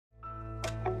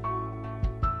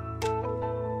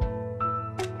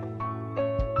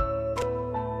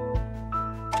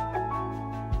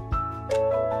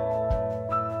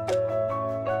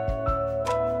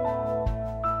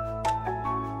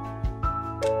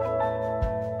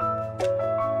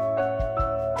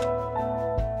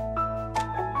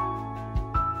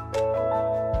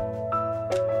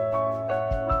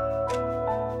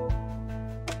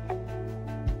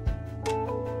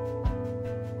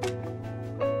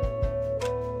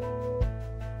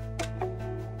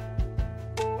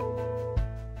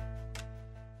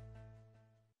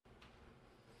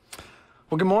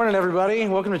Well, good morning, everybody.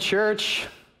 Welcome to church.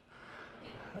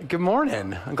 Good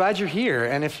morning. I'm glad you're here.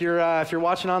 And if you're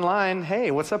watching online,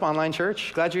 hey, what's up, online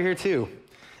church? Glad you're here too.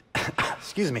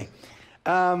 Excuse me.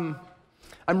 I'm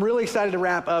really excited to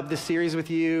wrap up this series with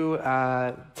you.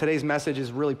 Today's message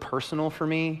is really personal for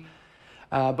me.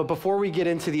 But before we get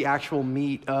into the actual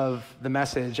meat of the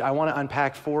message, I want to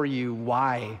unpack for you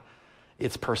why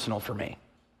it's personal for me.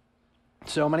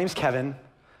 So my name's Kevin.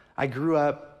 I grew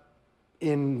up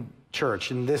in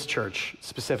church, in this church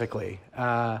specifically.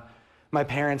 My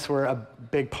parents were a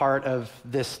big part of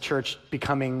this church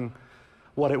becoming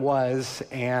what it was,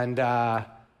 and I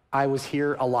was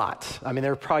here a lot. I mean,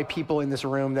 there are probably people in this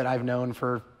room that I've known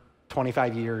for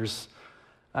 25 years.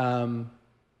 Some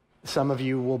of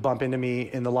you will bump into me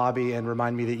in the lobby and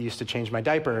remind me that you used to change my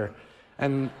diaper,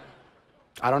 and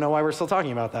I don't know why we're still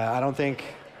talking about that. I don't think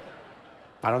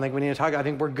we need to talk. I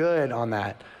think we're good on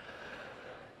that.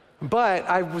 But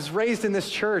I was raised in this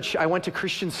church. I went to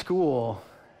Christian school.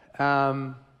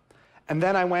 And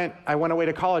then I went away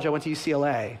to college. I went to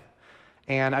UCLA.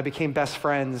 And I became best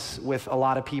friends with a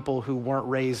lot of people who weren't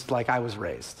raised like I was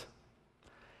raised.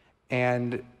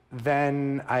 And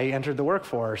then I entered the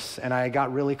workforce, and I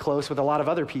got really close with a lot of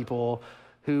other people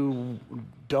who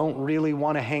don't really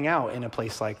want to hang out in a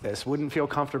place like this, wouldn't feel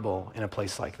comfortable in a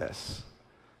place like this,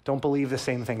 don't believe the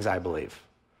same things I believe.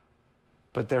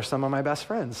 But they're some of my best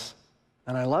friends,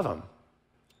 and I love them.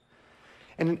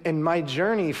 And my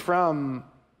journey from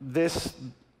this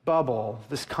bubble,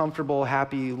 this comfortable,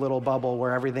 happy little bubble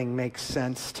where everything makes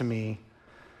sense to me,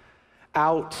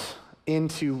 out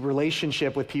into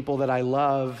relationship with people that I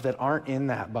love that aren't in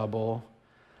that bubble,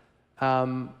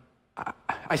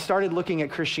 I started looking at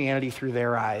Christianity through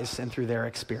their eyes and through their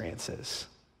experiences.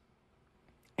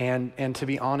 And to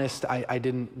be honest, I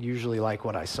didn't usually like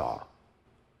what I saw.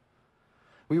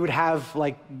 We would have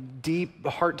like deep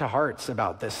heart-to-hearts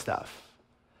about this stuff.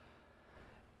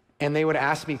 And they would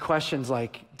ask me questions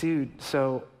like, dude,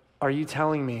 so are you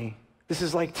telling me, this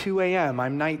is like 2 a.m.,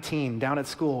 I'm 19, down at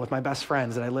school with my best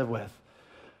friends that I live with.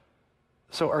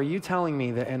 So are you telling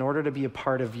me that in order to be a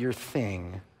part of your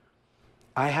thing,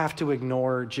 I have to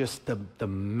ignore just the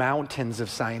mountains of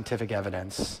scientific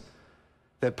evidence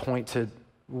that point to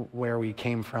where we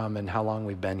came from and how long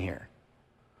we've been here?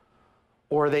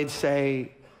 Or they'd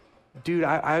say, dude,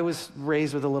 I was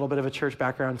raised with a little bit of a church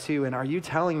background too, and are you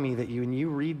telling me that when you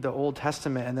read the Old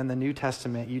Testament and then the New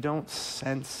Testament, you don't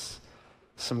sense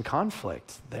some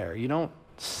conflict there? You don't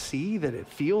see that it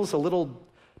feels a little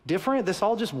different? This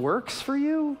all just works for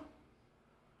you?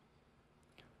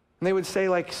 And they would say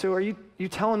like, so are you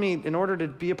telling me in order to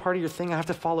be a part of your thing, I have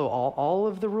to follow all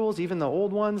of the rules, even the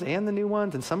old ones and the new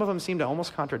ones? And some of them seem to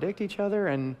almost contradict each other.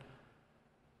 And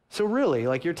so really,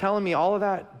 like you're telling me all of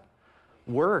that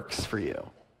works for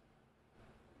you?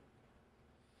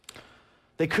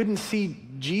 They couldn't see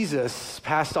Jesus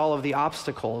past all of the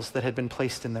obstacles that had been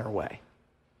placed in their way.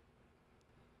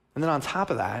 And then on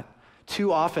top of that,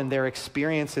 too often their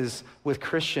experiences with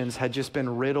Christians had just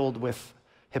been riddled with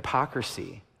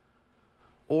hypocrisy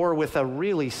or with a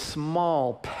really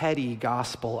small, petty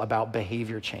gospel about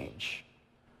behavior change,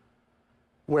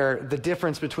 where the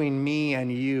difference between me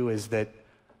and you is that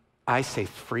I say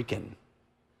freaking.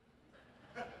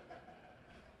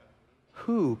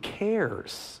 Who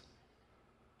cares?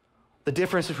 The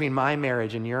difference between my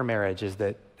marriage and your marriage is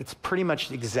that it's pretty much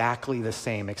exactly the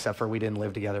same, except for we didn't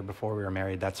live together before we were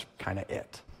married. That's kind of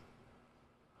it.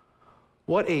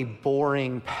 What a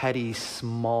boring, petty,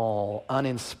 small,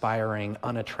 uninspiring,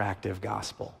 unattractive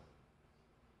gospel.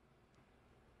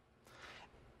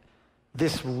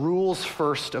 This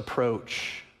rules-first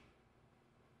approach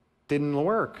didn't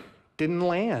work, didn't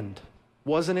land,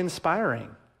 wasn't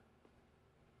inspiring.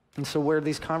 And so where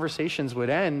these conversations would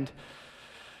end,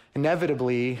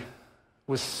 inevitably,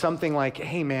 was something like,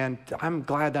 hey man, I'm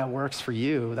glad that works for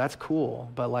you. That's cool,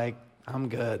 but like, I'm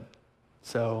good.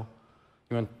 So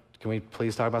can we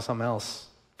please talk about something else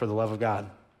for the love of God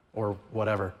or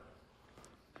whatever?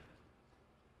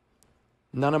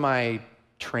 None of my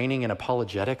training in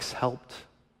apologetics helped.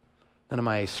 None of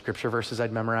my scripture verses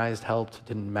I'd memorized helped. It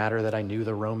didn't matter that I knew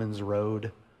the Romans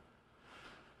road.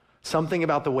 Something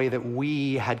about the way that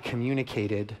we had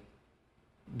communicated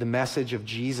the message of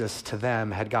Jesus to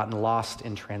them had gotten lost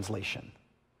in translation.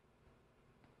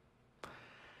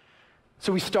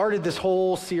 So we started this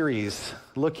whole series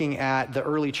looking at the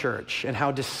early church and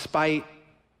how despite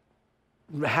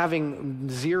having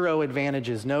zero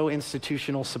advantages, no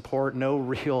institutional support, no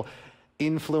real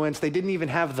influence, they didn't even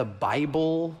have the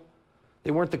Bible. They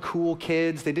weren't the cool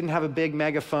kids. They didn't have a big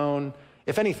megaphone.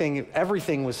 If anything,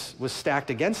 everything was stacked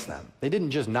against them. They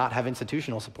didn't just not have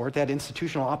institutional support, they had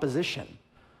institutional opposition.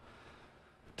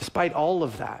 Despite all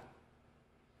of that,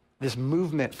 this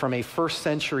movement from a first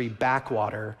century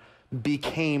backwater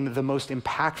became the most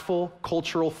impactful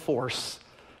cultural force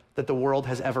that the world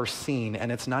has ever seen,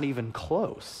 and it's not even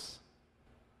close.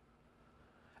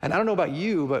 And I don't know about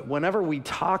you, but whenever we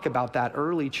talk about that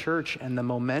early church and the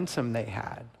momentum they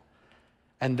had,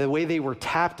 and the way they were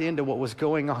tapped into what was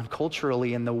going on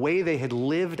culturally, and the way they had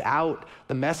lived out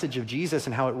the message of Jesus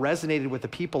and how it resonated with the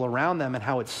people around them and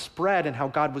how it spread and how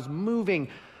God was moving,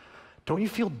 don't you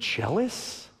feel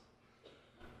jealous?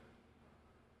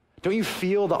 Don't you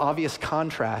feel the obvious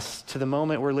contrast to the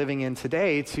moment we're living in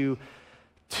today, to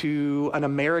an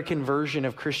American version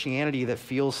of Christianity that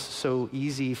feels so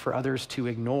easy for others to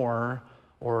ignore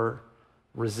or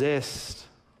resist?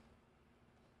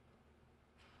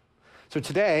 So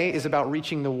today is about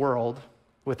reaching the world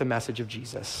with the message of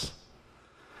Jesus.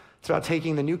 It's about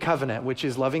taking the new covenant, which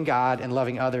is loving God and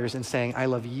loving others, and saying, I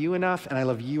love you enough and I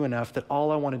love you enough that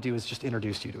all I want to do is just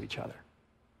introduce you to each other.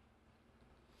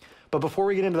 But before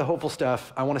we get into the hopeful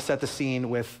stuff, I want to set the scene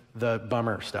with the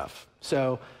bummer stuff.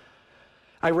 So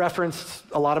I referenced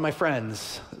a lot of my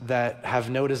friends that have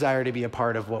no desire to be a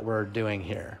part of what we're doing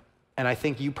here. And I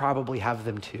think you probably have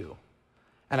them too.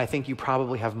 And I think you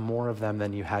probably have more of them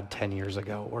than you had 10 years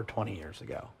ago or 20 years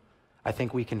ago. I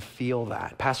think we can feel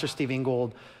that. Pastor Steve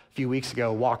Ingold a few weeks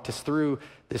ago walked us through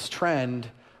this trend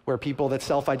where people that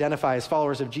self-identify as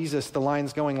followers of Jesus, the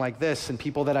line's going like this, and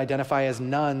people that identify as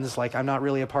nuns, like I'm not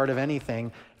really a part of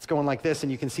anything, it's going like this,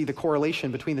 and you can see the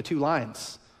correlation between the two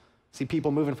lines. See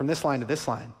people moving from this line to this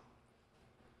line.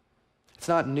 It's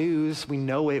not news, we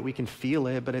know it, we can feel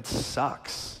it, but it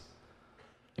sucks.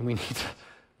 And we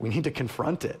need to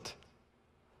confront it.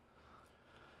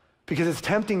 Because it's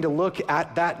tempting to look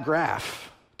at that graph,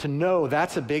 to know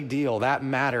that's a big deal, that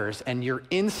matters, and your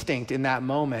instinct in that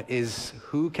moment is,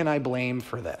 who can I blame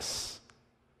for this?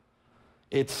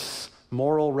 It's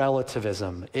moral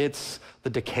relativism. It's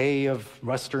the decay of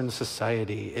Western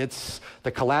society. It's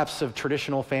the collapse of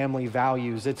traditional family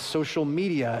values. It's social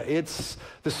media. It's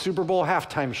the Super Bowl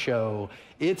halftime show.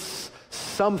 It's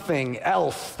something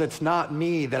else that's not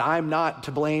me, that I'm not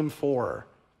to blame for.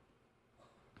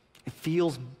 It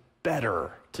feels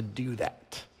better to do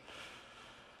that.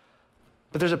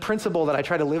 But there's a principle that I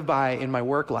try to live by in my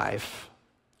work life,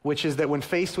 which is that when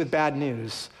faced with bad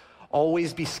news,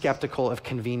 always be skeptical of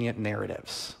convenient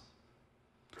narratives.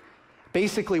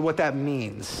 Basically, what that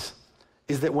means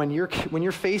is that when you're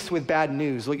faced with bad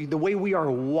news, the way we are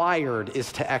wired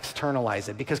is to externalize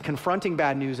it, because confronting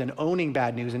bad news and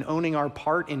owning our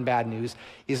part in bad news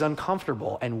is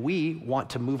uncomfortable, and we want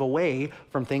to move away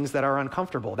from things that are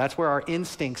uncomfortable. That's where our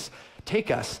instincts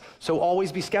take us. So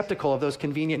always be skeptical of those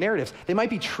convenient narratives. They might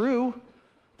be true,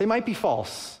 they might be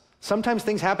false. Sometimes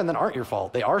things happen that aren't your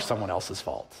fault. They are someone else's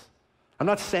fault. I'm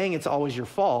not saying it's always your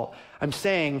fault. I'm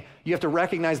saying you have to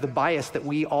recognize the bias that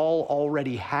we all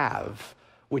already have,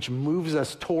 which moves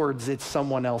us towards it's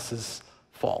someone else's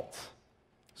fault.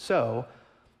 So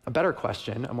a better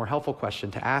question, a more helpful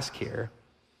question to ask here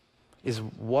is,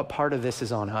 what part of this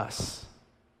is on us?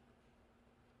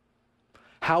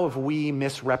 How have we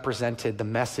misrepresented the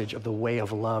message of the way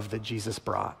of love that Jesus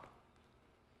brought?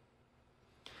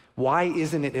 Why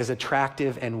isn't it as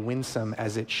attractive and winsome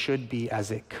as it should be,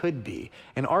 as it could be?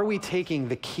 And are we taking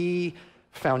the key,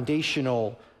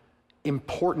 foundational,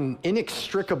 important,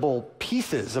 inextricable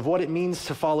pieces of what it means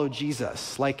to follow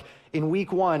Jesus? Like in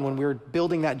week one, when we were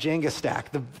building that Jenga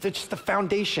stack, just the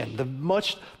foundation,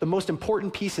 the most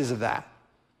important pieces of that.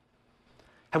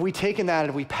 Have we taken that and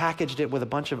have we packaged it with a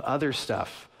bunch of other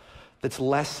stuff that's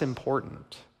less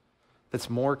important, that's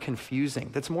more confusing,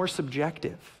 that's more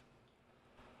subjective?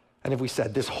 And have we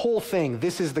said, this whole thing,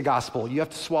 this is the gospel, you have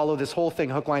to swallow this whole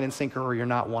thing hook, line, and sinker, or you're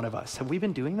not one of us? Have we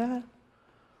been doing that?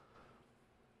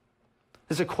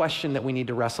 This is a question that we need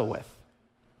to wrestle with.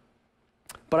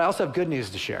 But I also have good news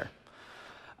to share.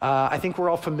 I think we're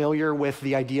all familiar with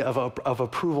the idea of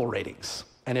approval ratings.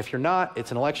 And if you're not, it's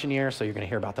an election year, so you're going to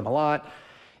hear about them a lot.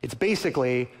 It's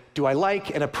basically, do I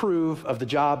like and approve of the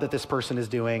job that this person is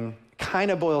doing?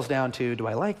 Kind of boils down to, do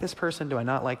I like this person? Do I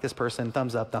not like this person?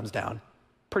 Thumbs up, thumbs down.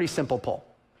 Pretty simple poll.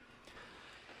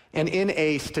 And in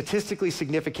a statistically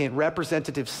significant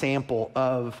representative sample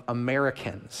of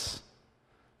Americans,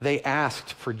 they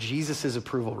asked for Jesus'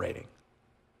 approval rating.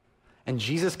 And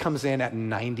Jesus comes in at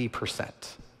 90%.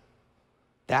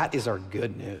 That is our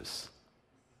good news.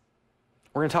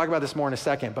 We're going to talk about this more in a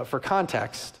second, but for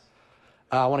context,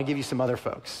 I want to give you some other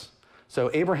folks.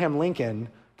 So Abraham Lincoln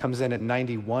comes in at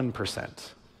 91%.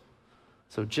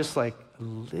 So just like a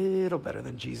little better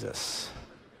than Jesus.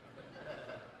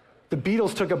 The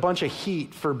Beatles took a bunch of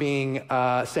heat for being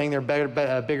saying they're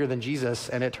bigger than Jesus,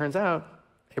 and it turns out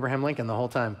Abraham Lincoln the whole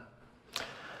time.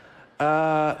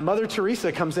 Mother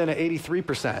Teresa comes in at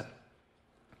 83%.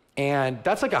 And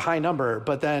that's like a high number,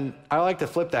 but then I like to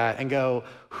flip that and go,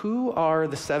 who are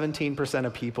the 17%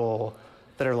 of people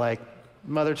that are like,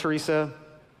 Mother Teresa,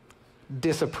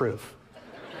 disapprove.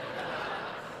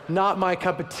 Not my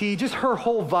cup of tea, just her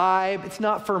whole vibe. It's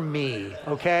not for me,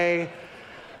 okay?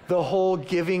 The whole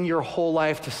giving your whole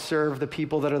life to serve the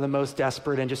people that are the most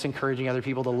desperate and just encouraging other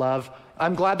people to love.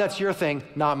 I'm glad that's your thing,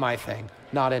 not my thing.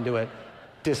 Not into it.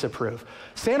 Disapprove.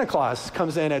 Santa Claus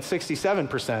comes in at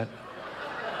 67%.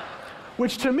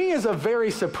 Which to me is a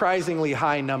very surprisingly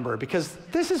high number, because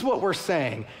this is what we're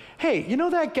saying. Hey, you know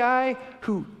that guy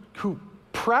who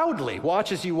proudly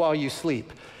watches you while you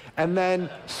sleep and then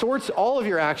sorts all of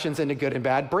your actions into good and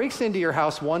bad, breaks into your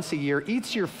house once a year,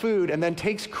 eats your food, and then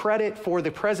takes credit for the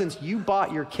presents you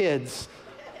bought your kids?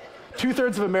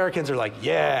 2/3 of Americans are like,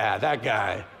 yeah, that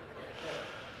guy.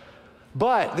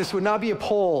 But this would not be a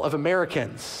poll of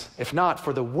Americans if not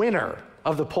for the winner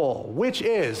of the poll, which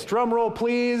is, drum roll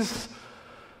please,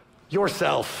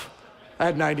 yourself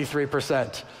at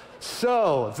 93%.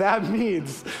 So that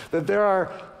means that there are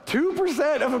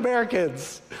 2% of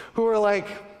Americans who are like,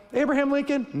 Abraham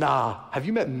Lincoln? Nah. Have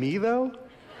you met me though?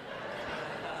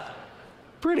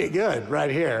 Pretty good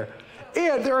right here.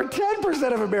 And there are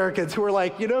 10% of Americans who are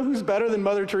like, you know who's better than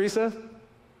Mother Teresa?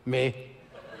 Me.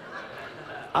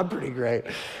 I'm pretty great.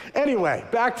 Anyway,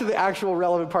 back to the actual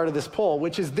relevant part of this poll,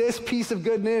 which is this piece of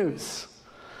good news.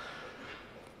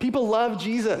 People love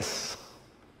Jesus.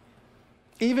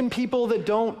 Even people that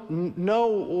don't know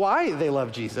why they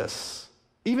love Jesus.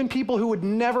 Even people who would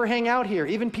never hang out here.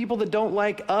 Even people that don't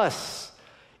like us.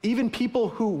 Even people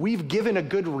who we've given a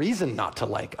good reason not to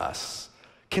like us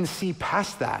can see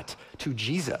past that to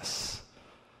Jesus.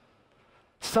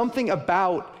 Something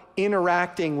about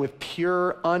interacting with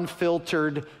pure,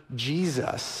 unfiltered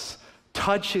Jesus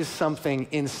touches something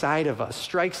inside of us,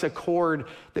 strikes a chord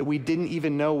that we didn't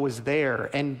even know was there.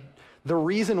 And the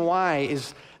reason why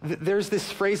is there's this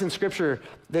phrase in Scripture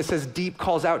that says deep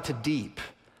calls out to deep.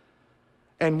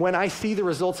 And when I see the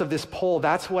results of this poll,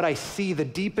 that's what I see, the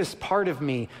deepest part of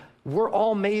me. We're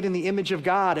all made in the image of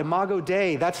God, Imago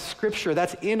Dei. That's Scripture,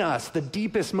 that's in us. The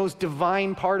deepest, most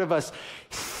divine part of us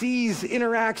sees,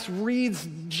 interacts, reads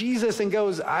Jesus and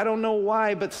goes, I don't know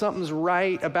why, but something's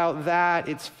right about that.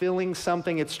 It's feeling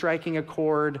something, it's striking a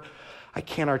chord. I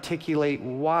can't articulate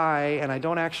why, and I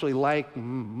don't actually like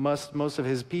most of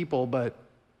his people, but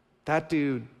that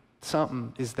dude,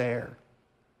 something is there.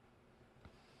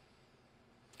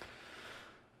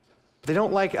 They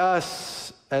don't like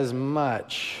us as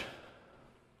much,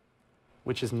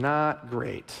 which is not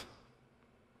great.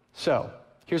 So,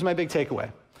 here's my big takeaway.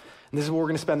 And this is what we're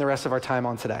going to spend the rest of our time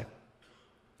on today.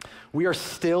 We are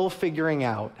still figuring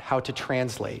out how to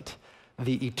translate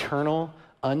the eternal,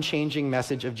 unchanging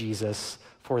message of Jesus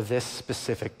for this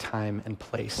specific time and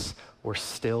place. We're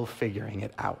still figuring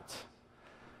it out.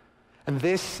 And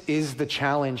this is the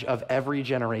challenge of every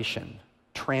generation,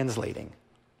 translating.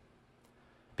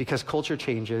 Because culture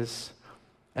changes,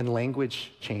 and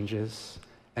language changes,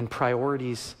 and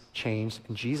priorities change,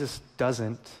 and Jesus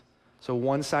doesn't. So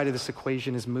one side of this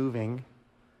equation is moving.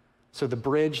 So the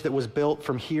bridge that was built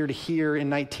from here to here in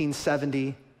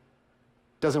 1970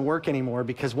 doesn't work anymore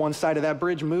because one side of that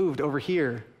bridge moved over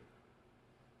here.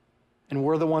 And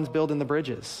we're the ones building the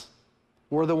bridges.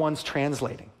 We're the ones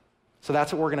translating. So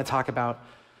that's what we're going to talk about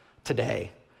today.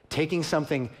 Taking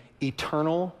something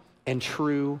eternal and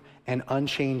true and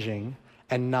unchanging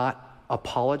and not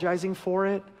apologizing for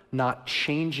it, not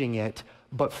changing it,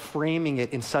 but framing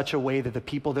it in such a way that the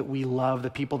people that we love, the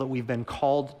people that we've been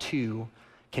called to,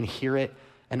 can hear it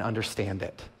and understand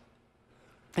it.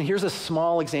 And here's a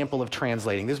small example of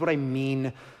translating. This is what I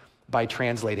mean by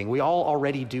translating. We all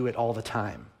already do it all the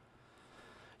time.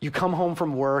 You come home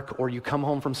from work or you come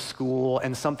home from school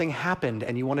and something happened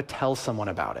and you want to tell someone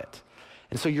about it.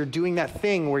 And so you're doing that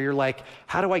thing where you're like,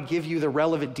 how do I give you the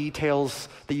relevant details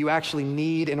that you actually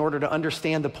need in order to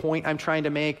understand the point I'm trying to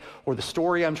make, or the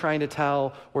story I'm trying to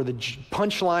tell, or the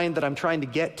punchline that I'm trying to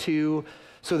get to,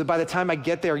 so that by the time I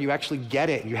get there, you actually get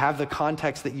it. You have the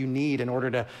context that you need in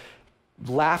order to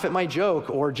laugh at my joke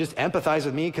or just empathize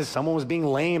with me because someone was being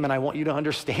lame and I want you to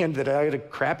understand that I had a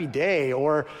crappy day,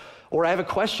 or I have a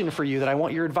question for you that I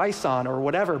want your advice on, or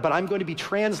whatever. But I'm going to be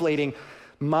translating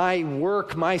my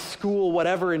work, my school,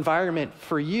 whatever environment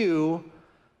for you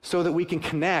so that we can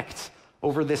connect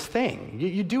over this thing.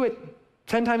 You do it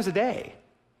 10 times a day.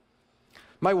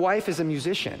 My wife is a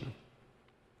musician,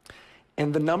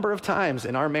 And the number of times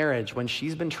in our marriage when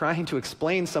she's been trying to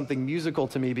explain something musical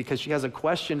to me because she has a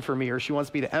question for me or she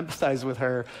wants me to empathize with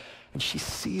her, and she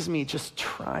sees me just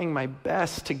trying my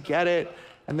best to get it,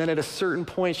 and then at a certain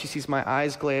point she sees my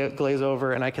eyes glaze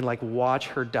over, and I can like watch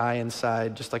her die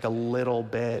inside just like a little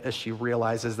bit as she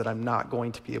realizes that I'm not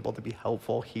going to be able to be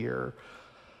helpful here,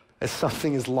 as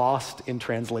something is lost in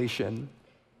translation.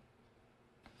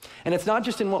 And it's not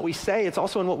just in what we say, it's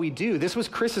also in what we do. This was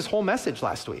Chris's whole message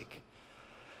last week.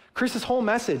 Chris's whole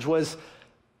message was,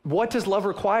 what does love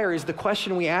require is the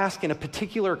question we ask in a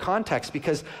particular context,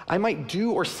 because I might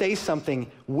do or say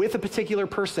something with a particular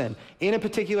person in a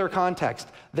particular context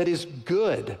that is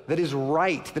good, that is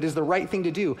right, that is the right thing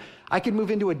to do. I could move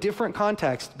into a different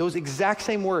context, those exact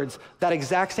same words, that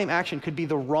exact same action could be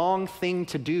the wrong thing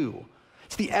to do.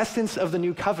 It's the essence of the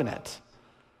new covenant.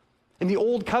 In the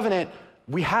old covenant,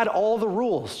 we had all the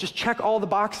rules, just check all the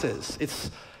boxes.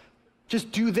 It's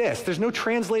just do this. There's no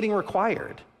translating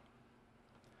required.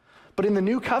 But in the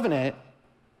new covenant,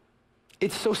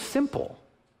 it's so simple.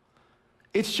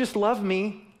 It's just love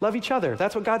me, love each other.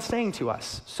 That's what God's saying to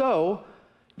us. So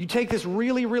you take this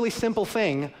really, really simple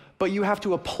thing, but you have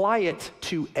to apply it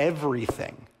to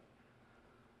everything.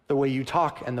 The way you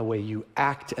talk and the way you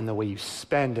act and the way you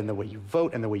spend and the way you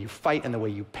vote and the way you fight and the way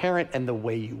you parent and the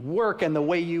way you work and the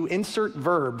way you insert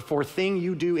verb for thing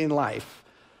you do in life.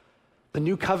 The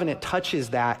new covenant touches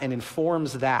that and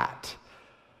informs that.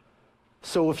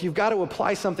 So if you've got to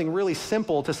apply something really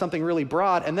simple to something really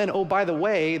broad, and then, oh, by the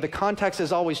way, the context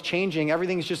is always changing,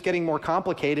 everything's just getting more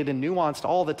complicated and nuanced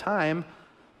all the time,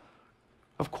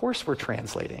 of course we're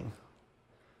translating.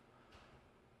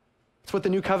 It's what the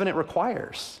new covenant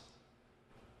requires.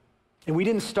 And we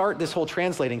didn't start this whole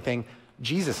translating thing,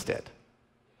 Jesus did.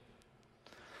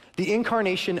 The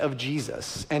incarnation of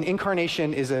Jesus, and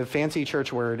incarnation is a fancy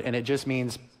church word, and it just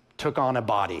means took on a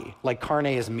body, like carne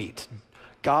is meat.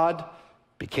 God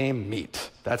became meat.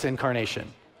 That's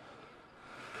incarnation.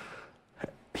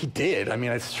 He did, I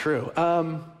mean, it's true.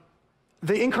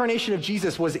 The incarnation of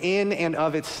Jesus was in and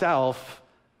of itself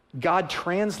God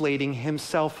translating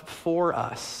himself for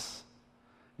us.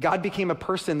 God became a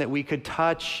person that we could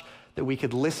touch, that we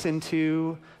could listen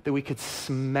to, that we could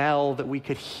smell, that we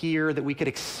could hear, that we could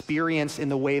experience in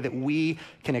the way that we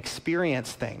can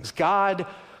experience things. God,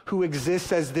 who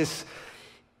exists as this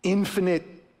infinite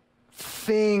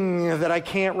thing that I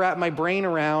can't wrap my brain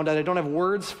around, that I don't have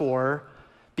words for,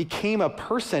 became a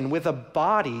person with a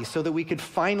body so that we could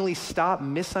finally stop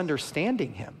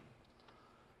misunderstanding him.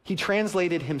 He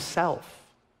translated himself.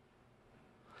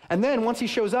 And then once he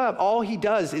shows up, all he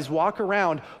does is walk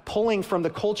around pulling from the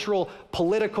cultural,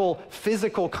 political,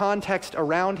 physical context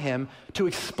around him to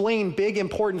explain big,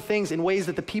 important things in ways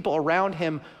that the people around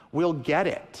him will get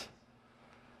it.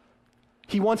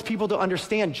 He wants people to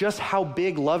understand just how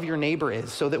big love your neighbor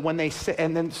is, so that when they say,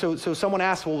 and then so someone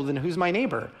asks, well, then who's my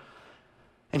neighbor?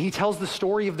 And he tells the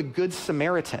story of the Good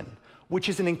Samaritan, which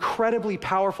is an incredibly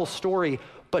powerful story,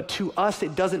 but to us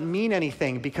it doesn't mean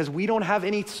anything because we don't have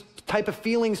any type of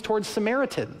feelings towards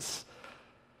Samaritans.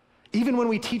 Even when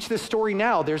we teach this story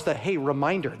now, there's the, hey,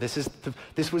 reminder, this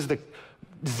was the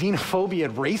xenophobia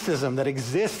and racism that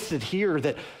existed here.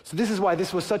 So this is why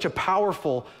this was such a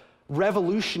powerful,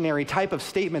 revolutionary type of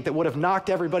statement that would have knocked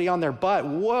everybody on their butt.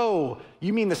 Whoa,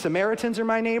 you mean the Samaritans are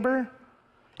my neighbor?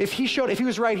 If he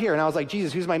was right here and I was like,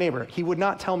 Jesus, who's my neighbor? He would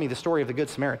not tell me the story of the Good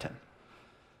Samaritan.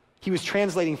 He was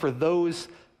translating for those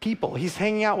people. He's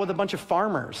hanging out with a bunch of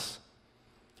farmers.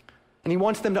 And he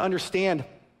wants them to understand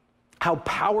how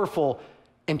powerful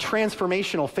and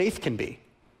transformational faith can be.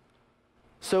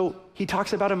 So he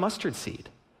talks about a mustard seed.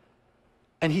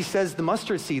 And he says the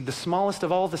mustard seed, the smallest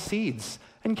of all the seeds.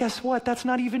 And guess what? That's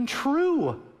not even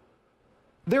true.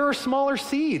 There are smaller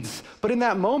seeds. But in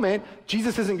that moment,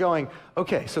 Jesus isn't going,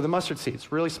 okay, so the mustard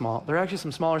seed's really small. There are actually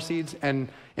some smaller seeds. And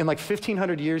in like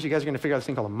 1,500 years, you guys are going to figure out this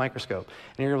thing called a microscope.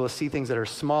 And you're able to see things that are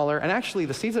smaller. And actually,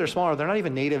 the seeds that are smaller, they're not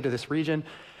even native to this region.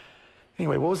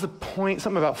 Anyway, what was the point?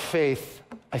 Something about faith.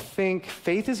 I think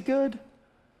faith is good?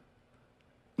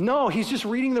 No, he's just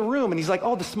reading the room. And he's like,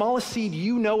 oh, the smallest seed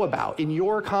you know about in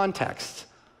your context.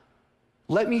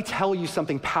 Let me tell you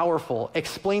something powerful,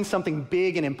 explain something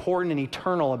big and important and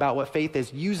eternal about what faith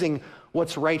is using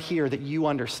what's right here that you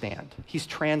understand. He's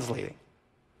translating.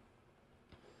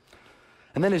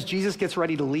 And then as Jesus gets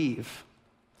ready to leave,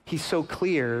 he's so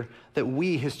clear that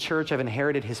we, his church, have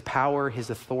inherited his power, his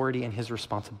authority, and his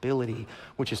responsibility,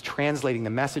 which is translating the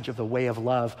message of the way of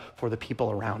love for the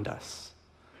people around us.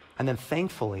 And then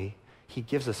thankfully, he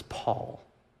gives us Paul,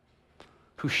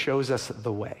 who shows us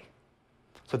the way.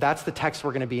 So that's the text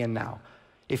we're going to be in now.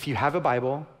 If you have a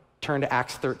Bible, turn to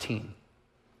Acts 13.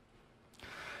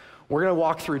 We're going to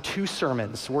walk through two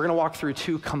sermons. We're going to walk through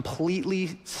two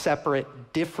completely separate,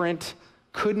 different,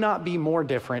 could not be more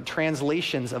different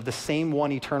translations of the same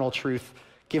one eternal truth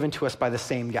given to us by the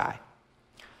same guy.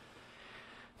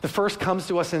 The first comes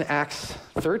to us in Acts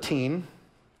 13.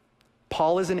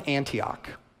 Paul is in Antioch.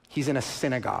 He's in a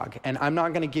synagogue. And I'm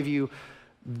not going to give you,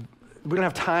 we don't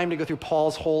have time to go through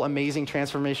Paul's whole amazing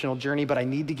transformational journey, but I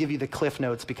need to give you the cliff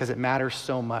notes because it matters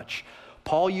so much.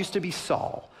 Paul used to be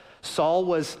Saul. Saul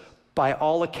was, by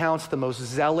all accounts, the most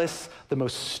zealous, the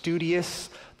most studious,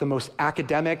 the most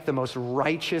academic, the most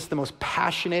righteous, the most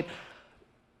passionate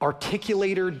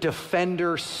articulator,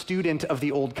 defender, student of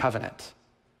the Old Covenant.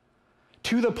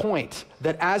 To the point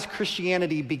that as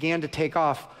Christianity began to take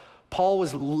off,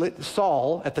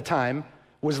 Saul at the time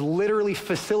was literally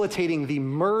facilitating the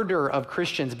murder of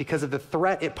Christians because of the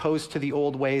threat it posed to the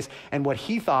old ways and what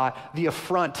he thought the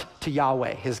affront to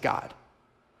Yahweh, his God.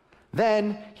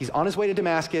 Then he's on his way to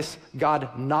Damascus.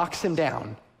 God knocks him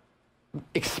down,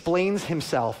 explains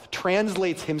himself,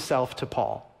 translates himself to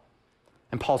Paul,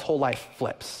 and Paul's whole life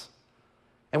flips.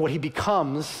 And what he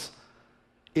becomes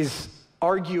is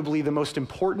arguably the most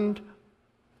important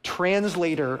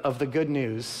translator of the good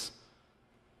news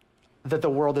that the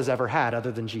world has ever had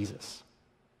other than Jesus.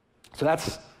 So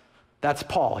that's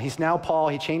Paul. He's now Paul.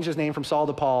 He changed his name from Saul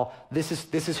to Paul. This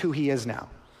is who he is now.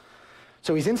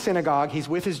 So he's in synagogue. He's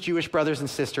with his Jewish brothers and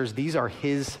sisters. These are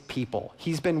his people.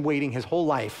 He's been waiting his whole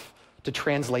life to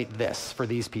translate this for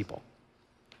these people.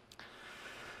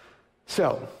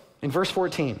 So in verse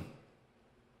 14,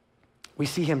 we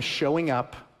see him showing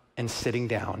up and sitting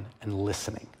down and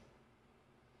listening,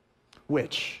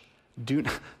 which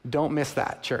don't miss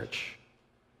that, church.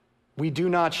 We do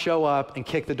not show up and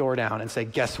kick the door down and say,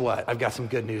 guess what? I've got some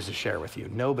good news to share with you.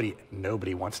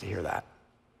 Nobody wants to hear that.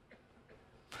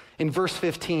 In verse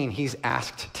 15, he's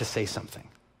asked to say something.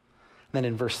 Then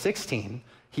in verse 16,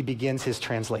 he begins his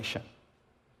translation.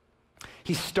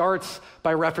 He starts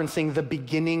by referencing the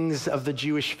beginnings of the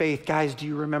Jewish faith. Guys, do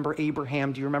you remember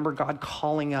Abraham? Do you remember God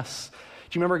calling us?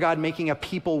 Do you remember God making a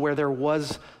people where there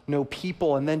was no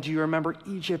people? And then do you remember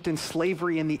Egypt and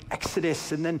slavery and the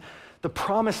Exodus and then the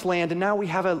promised land? And now we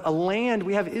have a land,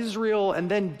 we have Israel, and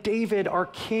then David, our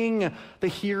king, the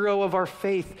hero of our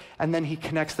faith. And then he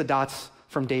connects the dots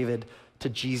from David to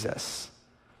Jesus.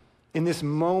 In this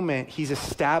moment, he's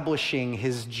establishing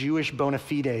his Jewish bona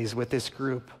fides with this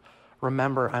group.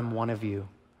 Remember, I'm one of you.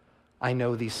 I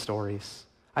know these stories.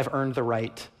 I've earned the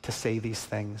right to say these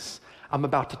things. I'm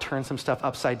about to turn some stuff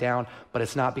upside down, but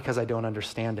it's not because I don't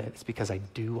understand it. It's because I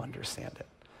do understand it.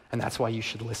 And that's why you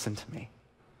should listen to me.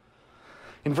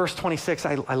 In verse 26,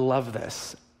 I love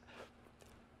this.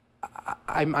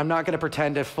 I'm not going to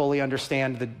pretend to fully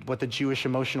understand what the Jewish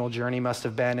emotional journey must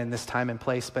have been in this time and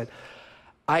place, but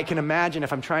I can imagine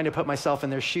if I'm trying to put myself in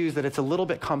their shoes that it's a little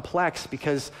bit complex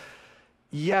because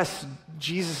yes,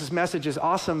 Jesus' message is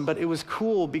awesome, but it was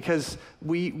cool because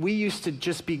we used to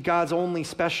just be God's only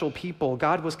special people.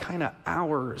 God was kind of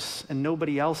ours and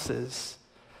nobody else's.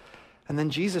 And then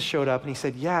Jesus showed up and he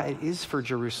said, yeah, it is for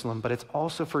Jerusalem, but it's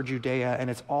also for Judea and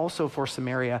it's also for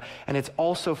Samaria and it's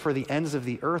also for the ends of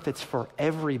the earth. It's for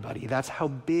everybody. That's how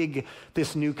big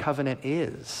this new covenant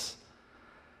is.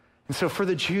 And so for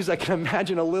the Jews, I can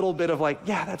imagine a little bit of like,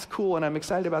 yeah, that's cool and I'm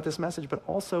excited about this message, but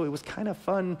also it was kind of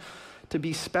fun to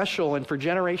be special. And for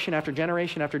generation after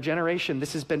generation after generation,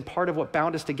 this has been part of what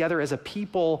bound us together as a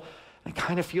people. And it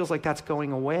kind of feels like that's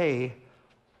going away.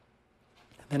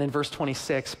 And in verse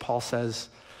 26, Paul says,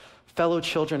 fellow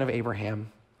children of Abraham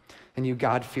and you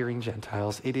God-fearing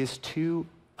Gentiles, it is to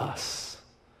us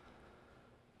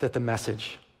that the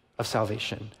message of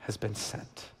salvation has been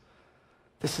sent.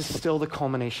 This is still the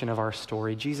culmination of our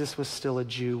story. Jesus was still a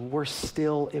Jew. We're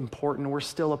still important. We're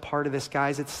still a part of this,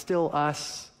 guys. It's still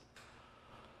us.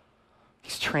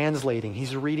 He's translating.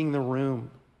 He's reading the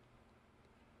room.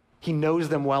 He knows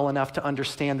them well enough to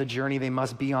understand the journey they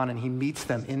must be on, and he meets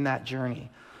them in that journey.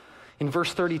 In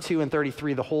verse 32 and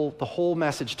 33, the whole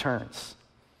message turns.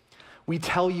 We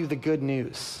tell you the good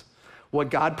news.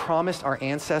 What God promised our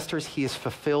ancestors, he has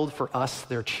fulfilled for us,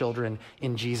 their children,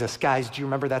 in Jesus. Guys, do you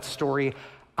remember that story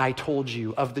I told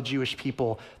you of the Jewish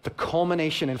people? The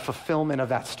culmination and fulfillment of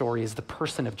that story is the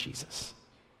person of Jesus.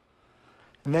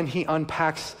 And then he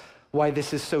unpacks why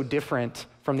this is so different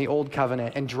from the old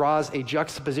covenant and draws a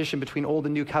juxtaposition between old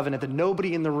and new covenant that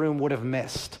nobody in the room would have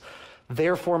missed.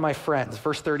 Therefore, my friends,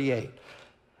 verse 38,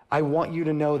 I want you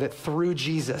to know that through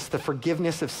Jesus, the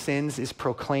forgiveness of sins is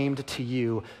proclaimed to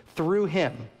you. Through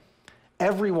him,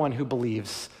 everyone who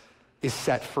believes is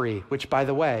set free, which, by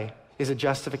the way, is a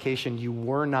justification you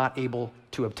were not able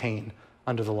to obtain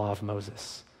under the law of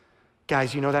Moses.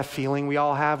 Guys, you know that feeling we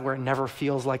all have where it never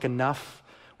feels like enough,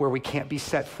 where we can't be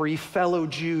set free? Fellow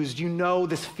Jews, you know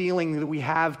this feeling that we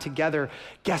have together.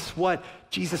 Guess what?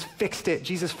 Jesus fixed it.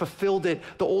 Jesus fulfilled it.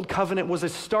 The old covenant was a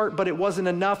start, but it wasn't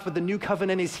enough, but the new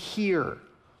covenant is here.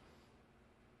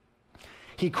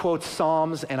 He quotes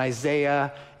Psalms and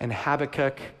Isaiah and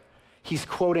Habakkuk. He's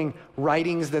quoting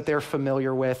writings that they're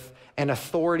familiar with and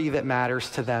authority that matters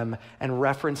to them and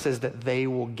references that they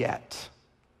will get.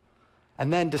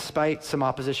 And then, despite some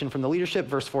opposition from the leadership,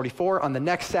 verse 44, on the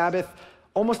next Sabbath,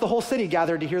 almost the whole city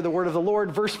gathered to hear the word of the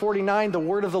Lord. Verse 49, the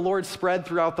word of the Lord spread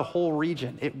throughout the whole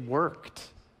region. It worked.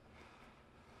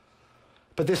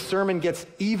 But this sermon gets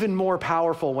even more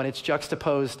powerful when it's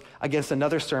juxtaposed against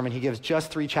another sermon he gives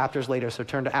just 3 chapters later. So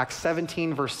turn to Acts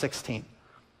 17, verse 16.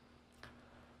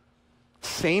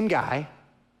 Same guy,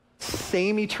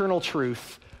 same eternal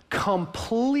truth,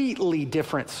 completely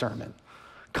different sermon,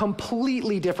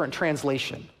 completely different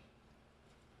translation.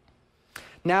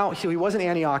 Now, so he was in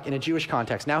Antioch in a Jewish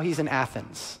context. Now he's in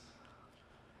Athens.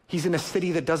 He's in a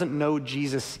city that doesn't know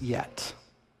Jesus yet.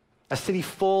 A city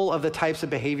full of the types of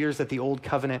behaviors that the old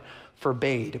covenant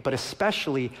forbade, but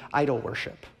especially idol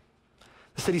worship.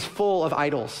 The city's full of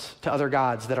idols to other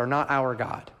gods that are not our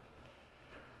God.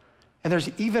 And there's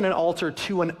even an altar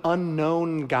to an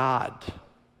unknown God,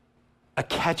 a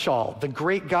catch-all, the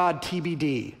great God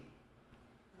TBD.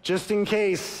 Just in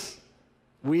case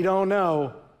we don't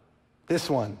know this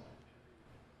one.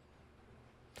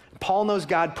 Paul knows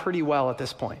God pretty well at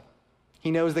this point.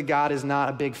 He knows that God is not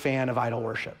a big fan of idol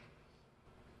worship.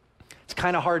 It's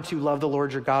kind of hard to love the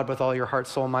Lord your God with all your heart,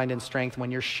 soul, mind, and strength when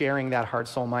you're sharing that heart,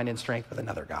 soul, mind, and strength with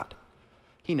another God.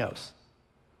 He knows.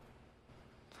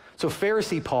 So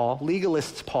Pharisee Paul,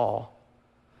 legalist Paul,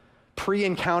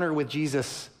 pre-encounter with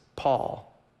Jesus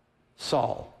Paul,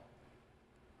 Saul,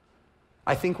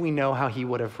 I think we know how he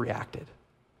would have reacted.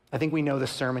 I think we know the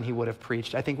sermon he would have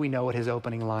preached. I think we know what his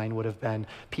opening line would have been.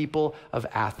 People of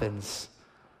Athens,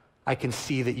 I can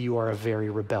see that you are a very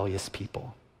rebellious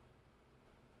people.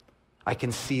 I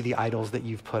can see the idols that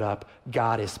you've put up.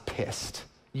 God is pissed.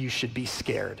 You should be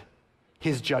scared.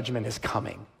 His judgment is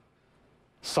coming.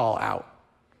 Saul out.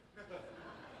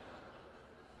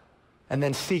 And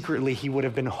then secretly, he would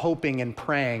have been hoping and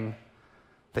praying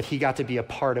that he got to be a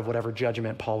part of whatever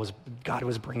judgment God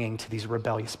was bringing to these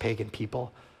rebellious pagan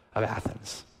people of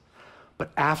Athens.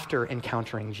 But after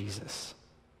encountering Jesus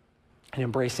and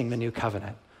embracing the new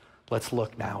covenant, let's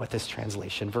look now at this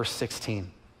translation. Verse 16.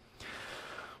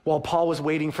 While Paul was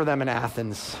waiting for them in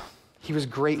Athens, he was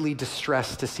greatly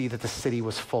distressed to see that the city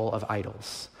was full of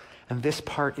idols. And this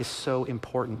part is so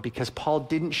important because Paul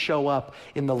didn't show up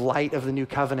in the light of the new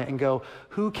covenant and go,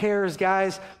 who cares,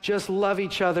 guys? Just love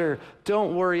each other.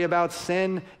 Don't worry about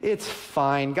sin. It's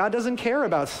fine. God doesn't care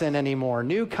about sin anymore.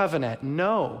 New covenant.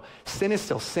 No. Sin is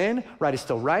still sin. Right is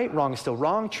still right. Wrong is still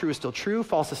wrong. True is still true.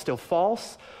 False is still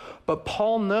false. But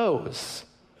Paul knows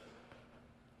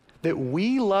that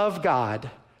we love God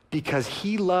because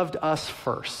he loved us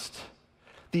first.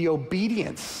 The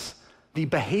obedience, the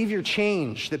behavior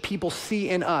change that people see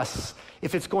in us,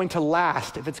 if it's going to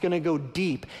last, if it's going to go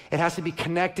deep, it has to be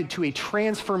connected to a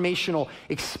transformational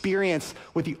experience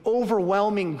with the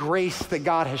overwhelming grace that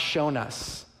God has shown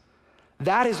us.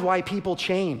 That is why people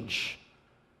change.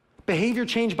 Behavior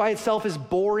change by itself is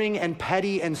boring and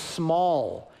petty and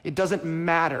small. It doesn't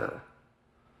matter.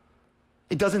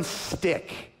 It doesn't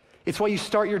stick. It's why you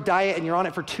start your diet and you're on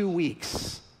it for 2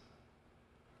 weeks.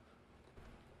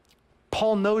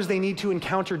 Paul knows they need to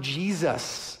encounter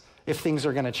Jesus if things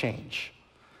are going to change.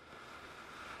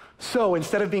 So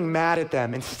instead of being mad at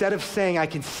them, instead of saying, I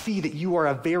can see that you are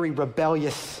a very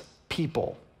rebellious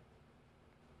people,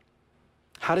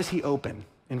 how does he open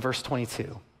in verse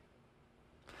 22?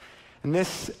 And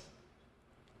this,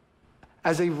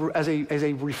 as a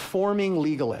reforming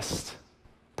legalist,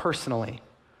 personally,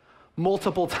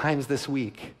 multiple times this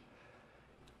week,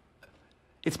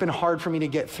 it's been hard for me to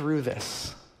get through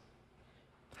this.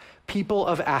 People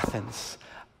of Athens,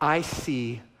 I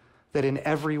see that in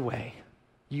every way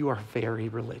you are very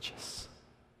religious.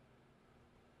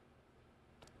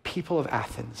 People of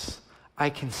Athens, I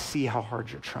can see how hard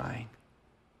you're trying.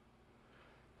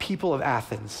 People of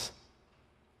Athens,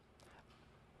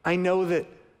 I know that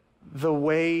the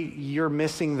way you're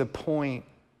missing the point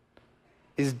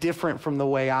is different from the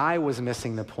way I was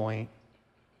missing the point,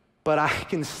 but I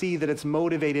can see that it's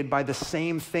motivated by the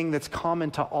same thing that's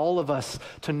common to all of us,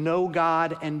 to know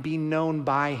God and be known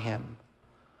by him.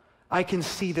 I can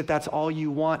see that that's all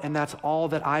you want, and that's all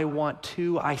that I want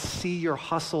too. I see your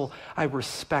hustle. I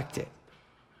respect it.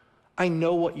 I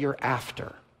know what you're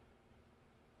after.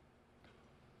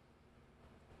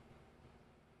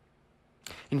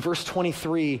 In verse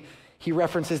 23, he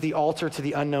references the altar to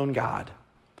the unknown God.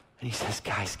 And he says,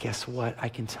 guys, guess what? I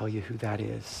can tell you who that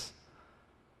is.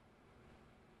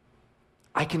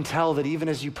 I can tell that even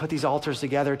as you put these altars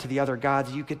together to the other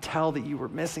gods, you could tell that you were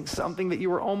missing something, that you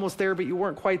were almost there, but you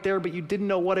weren't quite there, but you didn't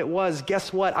know what it was.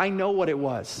 Guess what? I know what it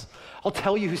was. I'll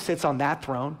tell you who sits on that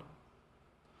throne.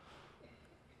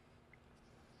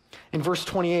 In verse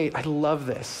 28, I love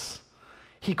this.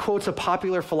 He quotes a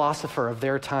popular philosopher of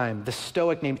their time, the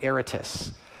Stoic named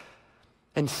Aratus.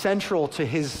 And central to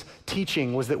his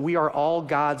teaching was that we are all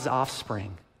God's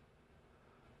offspring.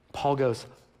 Paul goes,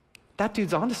 that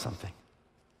dude's onto something.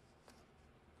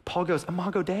 Paul goes,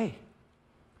 Imago Dei.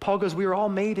 Paul goes, we are all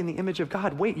made in the image of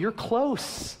God. Wait, you're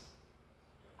close.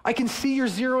 I can see you're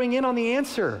zeroing in on the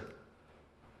answer.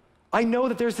 I know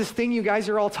that there's this thing you guys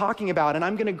are all talking about, and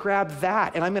I'm going to grab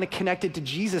that, and I'm going to connect it to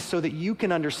Jesus so that you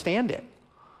can understand it.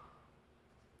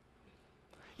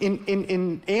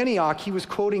 In Antioch, he was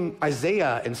quoting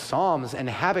Isaiah and Psalms and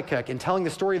Habakkuk and telling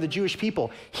the story of the Jewish people.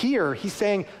 Here, he's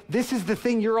saying, this is the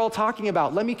thing you're all talking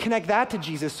about. Let me connect that to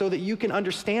Jesus so that you can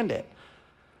understand it.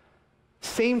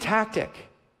 Same tactic.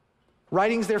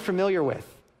 Writings they're familiar with.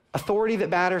 Authority that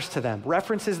matters to them.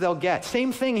 References they'll get.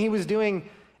 Same thing he was doing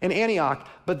in Antioch,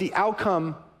 but the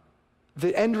outcome,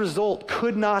 the end result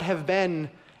could not have been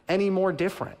any more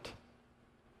different.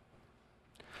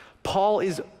 Paul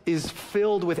is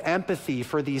filled with empathy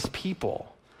for these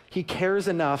people. He cares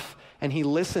enough and he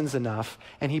listens enough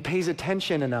and he pays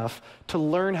attention enough to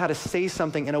learn how to say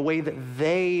something in a way that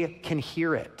they can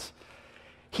hear it.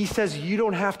 He says, you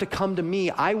don't have to come to me,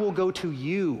 I will go to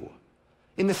you.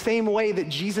 In the same way that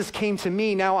Jesus came to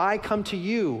me, now I come to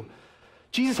you.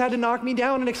 Jesus had to knock me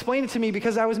down and explain it to me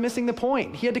because I was missing the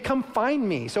point. He had to come find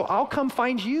me, so I'll come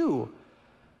find you.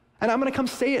 And I'm gonna come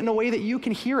say it in a way that you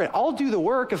can hear it. I'll do the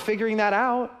work of figuring that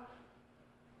out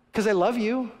because I love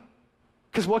you,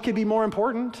 because what could be more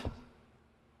important?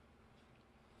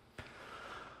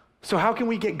 So how can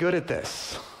we get good at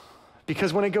this?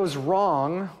 Because when it goes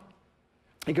wrong,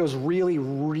 it goes really,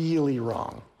 really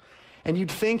wrong. And you'd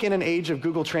think in an age of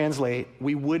Google Translate,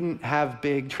 we wouldn't have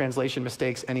big translation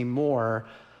mistakes anymore,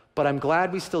 but I'm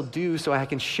glad we still do so I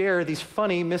can share these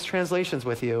funny mistranslations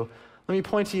with you. Let me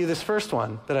point to you this first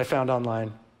one that I found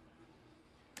online.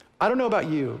 I don't know about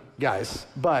you guys,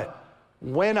 but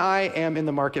when I am in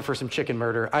the market for some chicken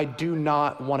murder, I do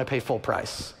not want to pay full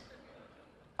price.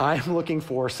 I'm looking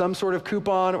for some sort of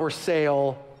coupon or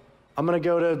sale. I'm going to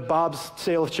go to Bob's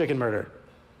Sale of Chicken Murder.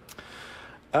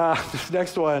 This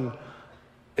next one,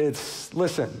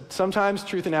 listen, sometimes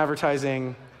truth in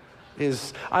advertising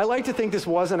I like to think this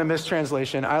wasn't a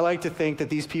mistranslation. I like to think that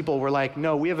these people were like,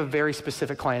 no, we have a very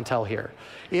specific clientele here.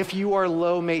 If you are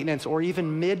low maintenance or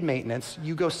even mid maintenance,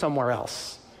 you go somewhere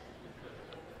else.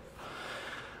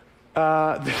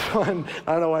 This one,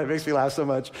 I don't know why it makes me laugh so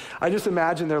much. I just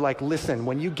imagine they're like, listen,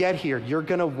 when you get here, you're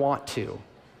gonna want to,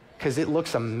 because it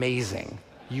looks amazing.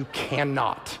 You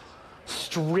cannot.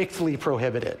 Strictly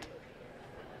prohibited.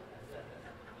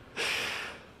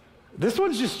 This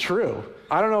one's just true.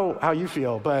 I don't know how you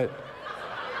feel, but,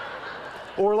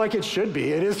 or like it should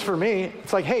be. It is for me.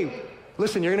 It's like, hey,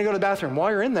 listen, you're gonna go to the bathroom.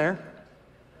 While you're in there,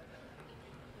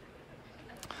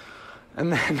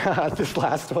 and then this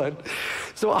last one.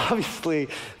 So obviously,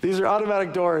 these are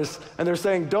automatic doors, and they're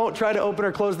saying, don't try to open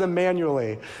or close them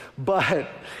manually. But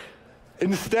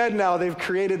instead now, they've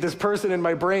created this person in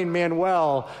my brain,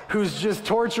 Manuel, who's just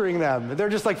torturing them. They're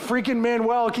just like, freaking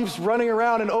Manuel keeps running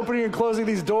around and opening and closing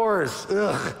these doors.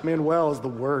 Ugh, Manuel is the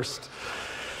worst.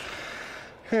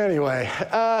 Anyway,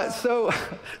 so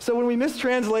when we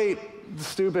mistranslate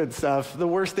stupid stuff, the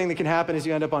worst thing that can happen is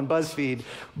you end up on BuzzFeed.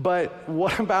 But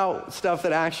what about stuff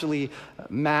that actually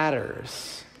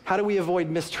matters? How do we avoid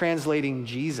mistranslating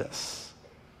Jesus?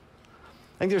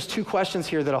 I think there's two questions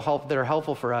here that are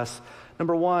helpful for us.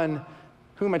 Number one,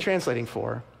 who am I translating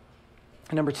for?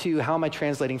 And number two, how am I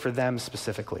translating for them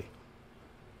specifically?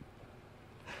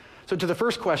 So to the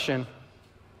first question,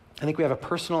 I think we have a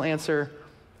personal answer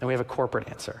and we have a corporate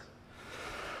answer.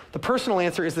 The personal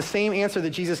answer is the same answer that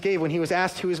Jesus gave when he was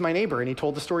asked, who is my neighbor? And he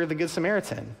told the story of the Good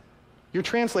Samaritan. You're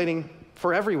translating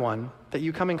for everyone that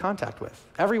you come in contact with,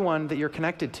 everyone that you're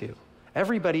connected to,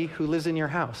 everybody who lives in your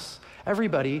house,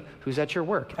 everybody who's at your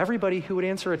work, everybody who would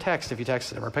answer a text if you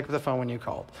texted them or pick up the phone when you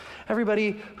called,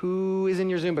 everybody who is in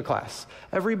your Zumba class,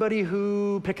 everybody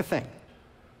who pick a thing,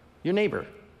 your neighbor.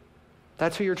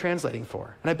 That's who you're translating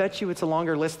for. And I bet you it's a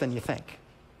longer list than you think.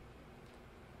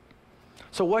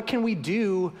 So what can we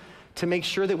do to make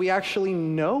sure that we actually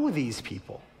know these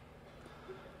people?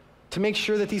 To make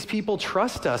sure that these people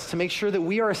trust us, to make sure that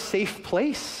we are a safe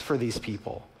place for these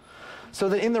people? so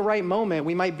that in the right moment,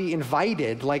 we might be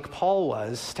invited, like Paul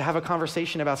was, to have a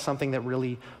conversation about something that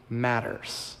really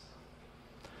matters.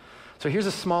 So here's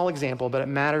a small example, but it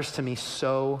matters to me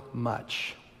so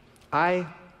much. I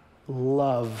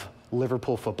love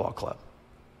Liverpool Football Club.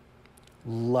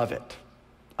 Love it.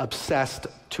 Obsessed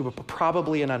to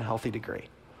probably an unhealthy degree.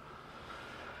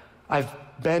 I've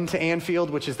been to Anfield,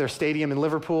 which is their stadium in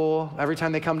Liverpool. Every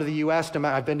time they come to the U.S.,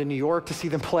 I've been to New York to see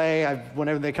them play.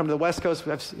 Whenever they come to the West Coast,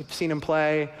 I've seen them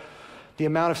play. The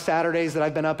amount of Saturdays that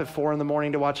I've been up at 4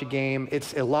 a.m. to watch a game,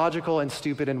 it's illogical and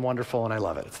stupid and wonderful, and I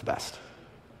love it. It's the best.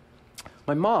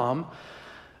 My mom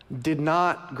did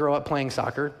not grow up playing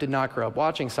soccer, did not grow up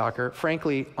watching soccer.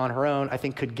 Frankly, on her own, I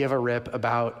think could give a rip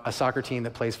about a soccer team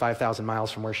that plays 5,000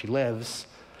 miles from where she lives.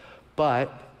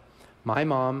 But my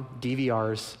mom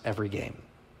DVRs every game.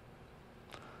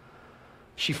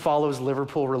 She follows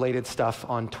Liverpool-related stuff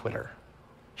on Twitter.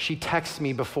 She texts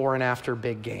me before and after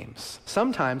big games.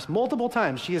 Sometimes, multiple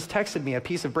times, she has texted me a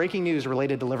piece of breaking news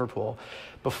related to Liverpool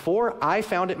before I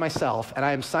found it myself, and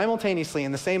I am simultaneously,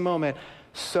 in the same moment,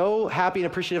 so happy and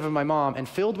appreciative of my mom and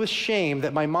filled with shame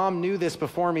that my mom knew this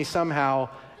before me somehow.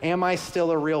 Am I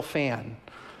still a real fan?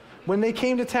 When they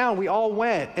came to town, we all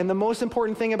went, and the most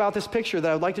important thing about this picture that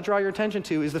I would like to draw your attention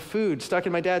to is the food stuck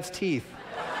in my dad's teeth.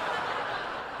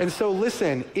 And so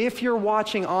listen, if you're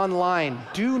watching online,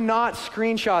 do not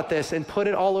screenshot this and put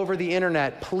it all over the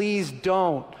internet. Please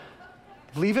don't.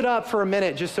 Leave it up for a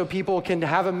minute just so people can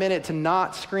have a minute to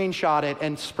not screenshot it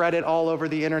and spread it all over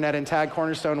the internet and tag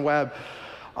Cornerstone Web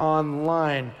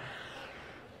online.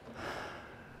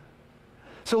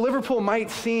 So Liverpool might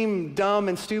seem dumb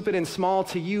and stupid and small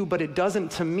to you, but it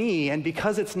doesn't to me. And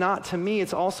because it's not to me,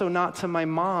 it's also not to my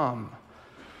mom.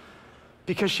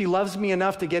 Because she loves me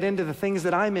enough to get into the things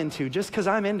that I'm into, just because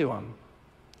I'm into them.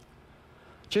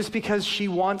 Just because she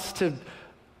wants to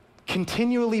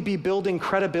continually be building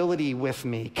credibility with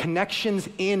me, connections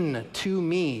in to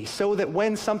me, so that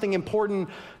when something important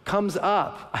comes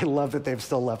up, I love that they've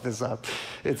still left this up.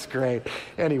 It's great.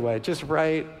 Anyway, just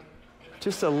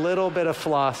a little bit of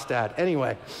floss, Dad.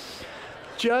 Anyway,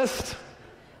 just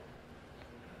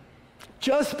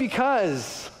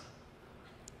because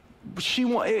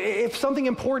if something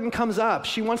important comes up,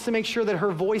 she wants to make sure that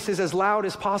her voice is as loud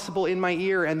as possible in my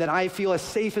ear and that I feel as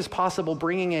safe as possible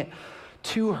bringing it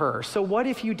to her. So what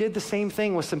if you did the same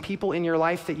thing with some people in your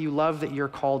life that you love, that you're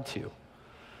called to?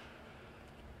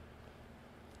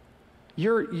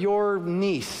 Your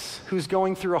niece who's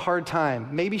going through a hard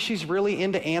time, maybe she's really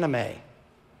into anime.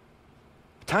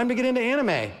 Time to get into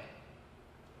anime.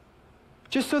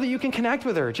 Just so that you can connect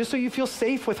with her, just so you feel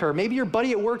safe with her. Maybe your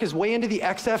buddy at work is way into the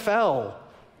XFL.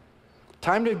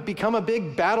 Time to become a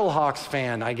big Battlehawks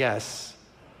fan, I guess.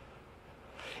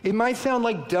 It might sound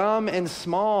like dumb and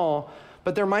small,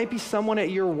 but there might be someone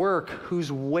at your work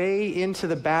who's way into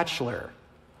The Bachelor.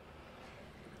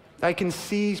 I can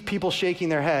see people shaking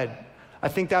their head. I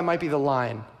think that might be the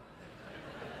line.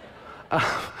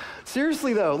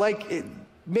 Seriously though,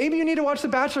 maybe you need to watch The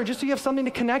Bachelor just so you have something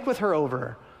to connect with her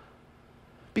over.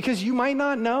 Because you might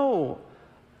not know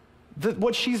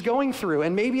what she's going through.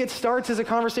 And maybe it starts as a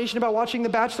conversation about watching The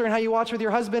Bachelor and how you watch with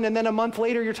your husband, and then a month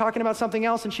later you're talking about something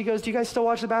else, and she goes, do you guys still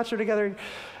watch The Bachelor together?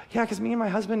 Yeah, because me and my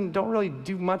husband don't really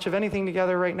do much of anything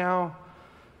together right now.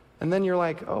 And then you're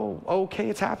like, oh, okay,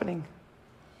 it's happening.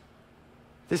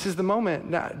 This is the moment.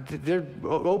 Now, they're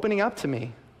opening up to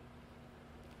me.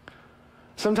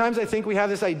 Sometimes I think we have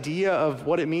this idea of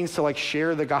what it means to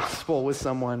share the gospel with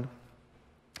someone.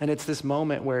 And it's this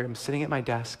moment where I'm sitting at my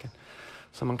desk and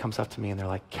someone comes up to me and they're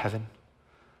like, Kevin,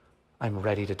 I'm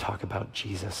ready to talk about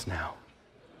Jesus now.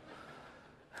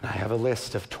 And I have a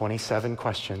list of 27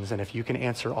 questions, and if you can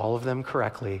answer all of them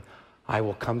correctly, I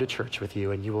will come to church with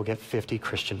you and you will get 50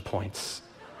 Christian points.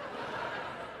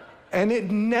 And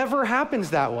it never happens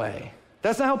that way.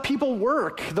 That's not how people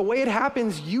work. The way it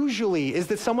happens usually is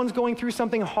that someone's going through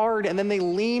something hard and then they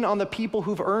lean on the people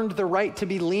who've earned the right to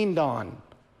be leaned on.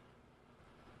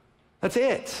 That's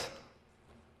it.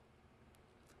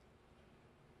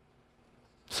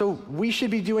 So we should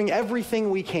be doing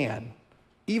everything we can,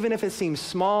 even if it seems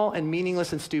small and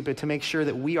meaningless and stupid, to make sure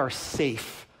that we are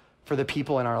safe for the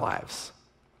people in our lives.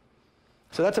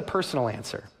 So that's a personal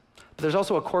answer. But there's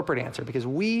also a corporate answer, because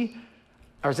we,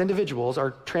 as individuals,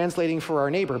 are translating for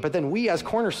our neighbor, but then we as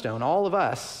Cornerstone, all of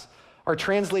us, are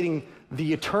translating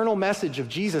the eternal message of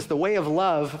Jesus, the way of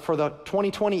love, for the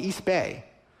 2020 East Bay.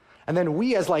 And then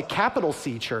we as capital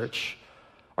C church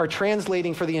are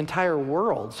translating for the entire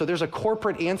world. So there's a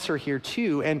corporate answer here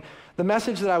too. And the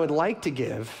message that I would like to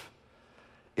give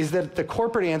is that the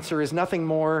corporate answer is nothing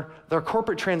more, their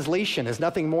corporate translation is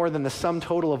nothing more than the sum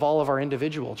total of all of our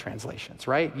individual translations,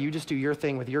 right? You just do your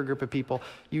thing with your group of people,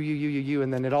 you,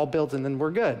 and then it all builds and then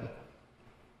we're good.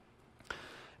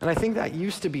 And I think that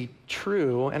used to be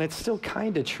true, and it's still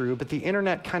kind of true, but the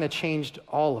internet kind of changed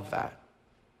all of that.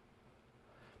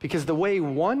 Because the way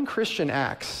one Christian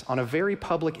acts on a very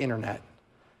public internet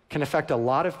can affect a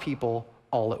lot of people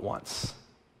all at once.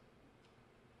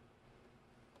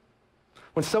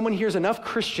 When someone hears enough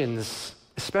Christians,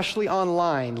 especially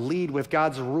online, lead with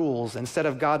God's rules instead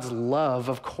of God's love,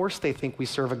 of course they think we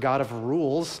serve a God of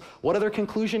rules. What other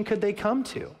conclusion could they come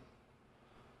to?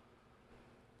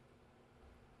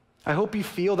 I hope you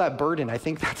feel that burden. I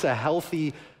think that's a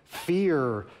healthy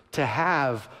fear to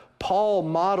have. Paul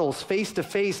models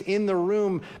face-to-face in the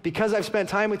room, because I've spent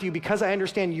time with you, because I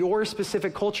understand your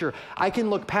specific culture, I can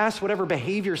look past whatever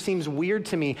behavior seems weird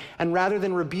to me, and rather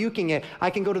than rebuking it, I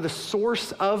can go to the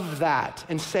source of that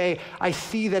and say, I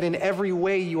see that in every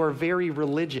way you are very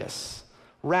religious,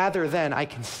 rather than I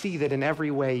can see that in every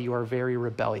way you are very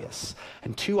rebellious.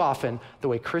 And too often, the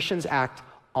way Christians act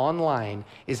online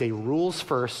is a rules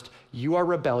first, you are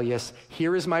rebellious,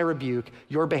 here is my rebuke,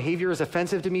 your behavior is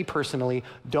offensive to me personally,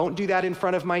 don't do that in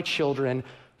front of my children.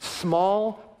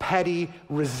 Small, petty,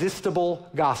 resistible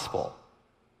gospel.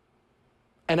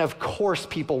 And of course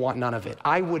people want none of it.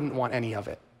 I wouldn't want any of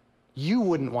it. You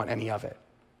wouldn't want any of it.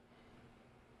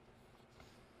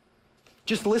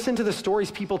 Just listen to the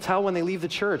stories people tell when they leave the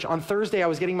church. On Thursday, I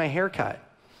was getting my hair cut.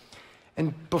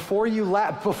 And before you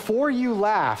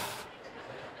laugh,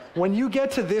 when you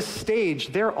get to this stage,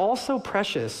 they're all so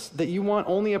precious that you want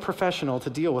only a professional to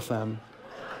deal with them.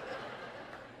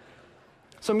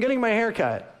 So I'm getting my hair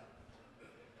cut.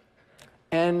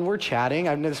 And we're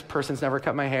chatting. This person's never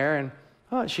cut my hair.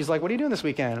 And she's like, what are you doing this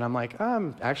weekend? And I'm like,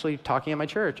 I'm actually talking at my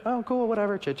church. Oh, cool,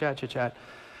 whatever, chit chat.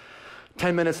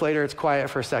 10 minutes later, it's quiet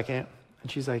for a second.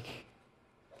 And she's like,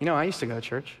 I used to go to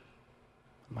church.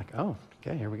 I'm like, oh,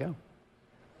 okay, here we go.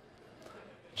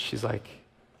 She's like,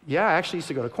 yeah, I actually used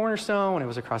to go to Cornerstone when it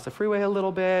was across the freeway a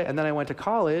little bit, and then I went to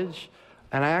college,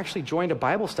 and I actually joined a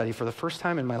Bible study for the first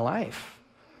time in my life.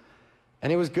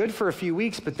 And it was good for a few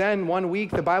weeks, but then one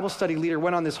week the Bible study leader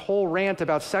went on this whole rant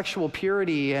about sexual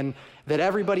purity and that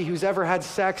everybody who's ever had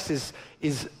sex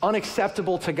is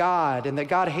unacceptable to God and that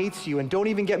God hates you. And don't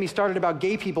even get me started about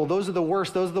gay people. Those are the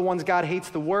worst. Those are the ones God hates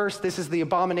the worst. This is the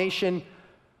abomination.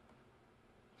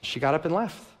 She got up and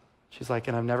left. She's like,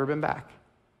 and I've never been back.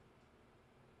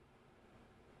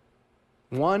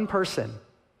 One person.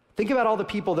 Think about all the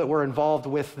people that were involved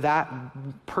with that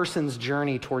person's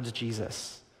journey towards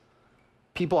Jesus.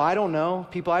 People I don't know,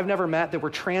 people I've never met that were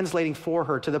translating for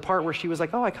her to the part where she was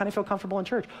like, oh, I kind of feel comfortable in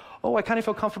church. Oh, I kind of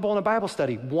feel comfortable in a Bible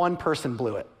study. One person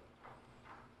blew it.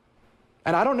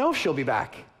 And I don't know if she'll be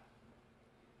back.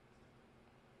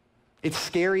 It's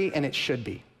scary and it should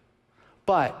be.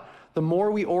 But the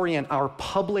more we orient our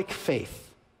public faith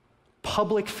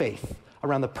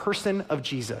around the person of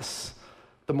Jesus,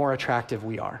 the more attractive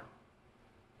we are.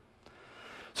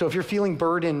 So if you're feeling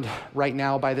burdened right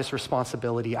now by this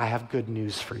responsibility, I have good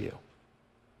news for you.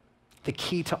 The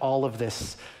key to all of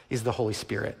this is the Holy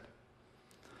Spirit.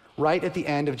 Right at the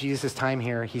end of Jesus' time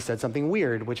here, he said something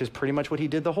weird, which is pretty much what he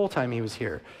did the whole time he was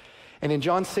here. And in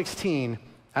John 16,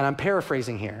 and I'm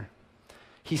paraphrasing here,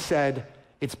 he said,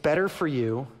 it's better for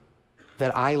you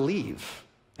that I leave.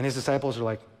 And his disciples are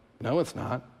like, no, it's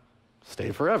not.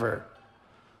 Stay forever.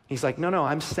 He's like, no,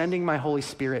 I'm sending my Holy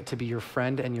Spirit to be your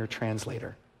friend and your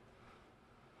translator.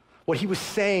 What he was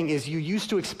saying is you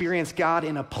used to experience God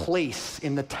in a place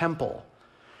in the temple.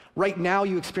 Right now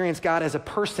you experience God as a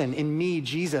person in me,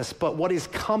 Jesus, but what is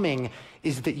coming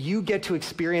is that you get to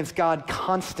experience God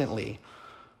constantly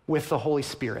with the Holy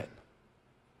Spirit.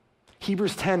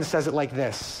 Hebrews 10 says it like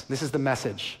this. This is the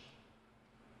message.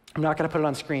 I'm not going to put it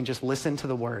on screen, just listen to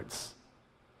the words.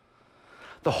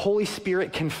 The Holy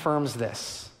Spirit confirms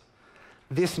this.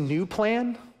 This new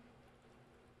plan,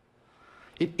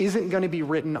 it isn't going to be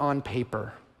written on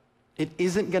paper. It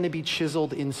isn't going to be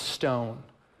chiseled in stone.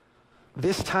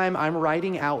 This time I'm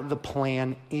writing out the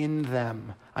plan in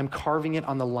them. I'm carving it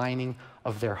on the lining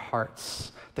of their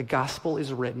hearts. The gospel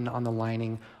is written on the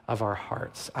lining of our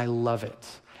hearts. I love it.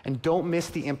 And don't miss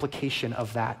the implication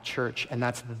of that, church, and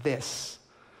that's this.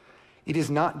 It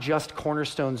is not just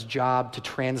Cornerstone's job to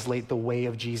translate the way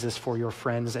of Jesus for your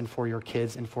friends and for your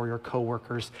kids and for your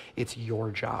coworkers. It's your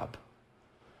job.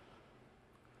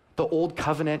 The old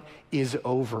covenant is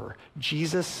over.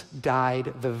 Jesus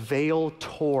died, the veil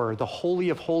tore, the Holy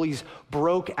of Holies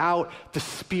broke out, the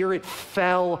Spirit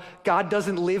fell. God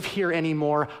doesn't live here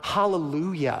anymore.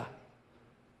 Hallelujah.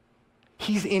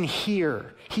 He's in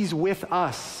here. He's with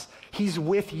us. He's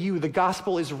with you. The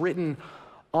gospel is written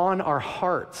on our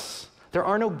hearts. There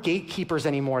are no gatekeepers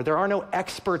anymore. There are no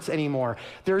experts anymore.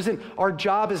 Our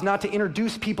job is not to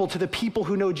introduce people to the people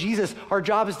who know Jesus. Our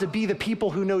job is to be the people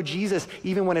who know Jesus,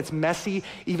 even when it's messy,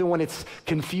 even when it's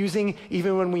confusing,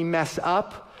 even when we mess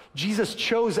up. Jesus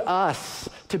chose us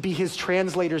to be his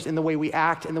translators in the way we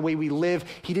act and the way we live.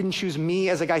 He didn't choose me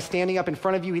as a guy standing up in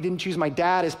front of you. He didn't choose my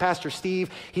dad as Pastor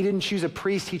Steve. He didn't choose a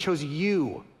priest. He chose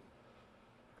you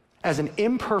as an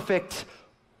imperfect,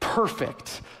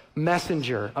 perfect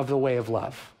messenger of the way of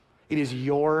love. It is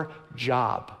your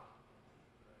job.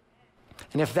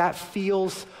 And if that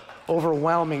feels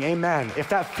overwhelming, amen. If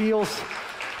that feels,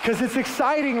 because it's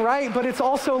exciting, right? But it's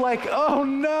also like, oh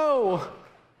no.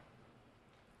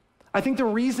 I think the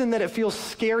reason that it feels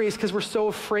scary is because we're so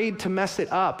afraid to mess it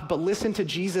up. But listen to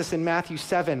Jesus in Matthew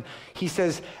 7. He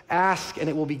says, ask and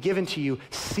it will be given to you.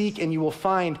 Seek and you will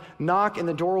find. Knock and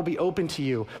the door will be open to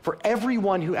you. For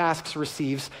everyone who asks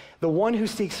receives. The one who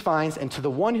seeks finds. And to the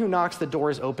one who knocks, the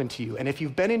door is open to you. And if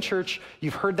you've been in church,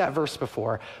 you've heard that verse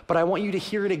before. But I want you to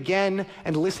hear it again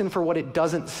and listen for what it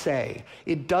doesn't say.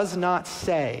 It does not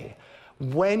say,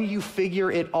 when you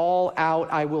figure it all out,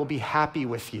 I will be happy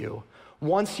with you.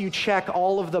 Once you check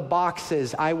all of the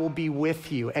boxes, I will be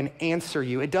with you and answer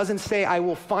you. It doesn't say I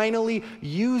will finally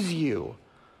use you.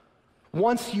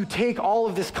 Once you take all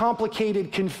of this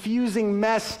complicated, confusing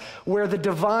mess where the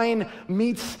divine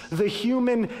meets the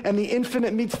human and the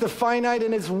infinite meets the finite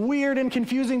and it's weird and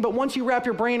confusing, but once you wrap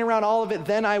your brain around all of it,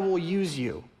 then I will use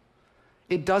you.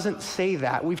 It doesn't say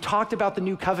that. We've talked about the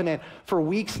new covenant for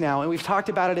weeks now, and we've talked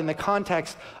about it in the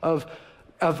context of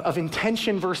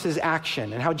intention versus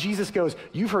action, and how Jesus goes,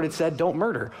 you've heard it said, don't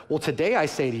murder. Well, today I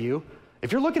say to you,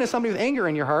 if you're looking at somebody with anger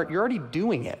in your heart, you're already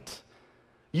doing it.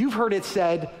 You've heard it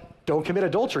said, don't commit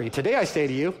adultery. Today I say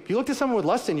to you, if you look at someone with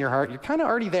lust in your heart, you're kind of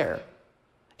already there.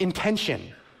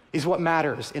 Intention is what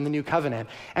matters in the new covenant.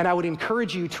 And I would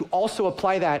encourage you to also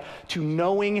apply that to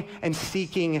knowing and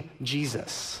seeking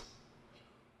Jesus.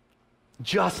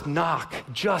 Just knock,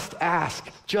 just ask,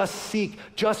 just seek,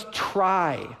 just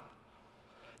try.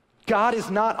 God is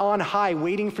not on high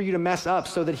waiting for you to mess up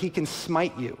so that he can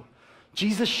smite you.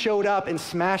 Jesus showed up and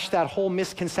smashed that whole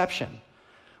misconception.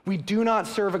 We do not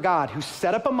serve a God who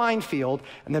set up a minefield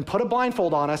and then put a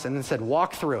blindfold on us and then said,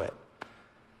 walk through it.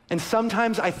 And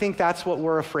sometimes I think that's what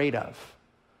we're afraid of.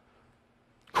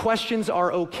 Questions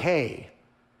are okay.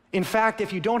 In fact,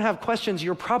 if you don't have questions,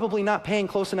 you're probably not paying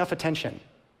close enough attention.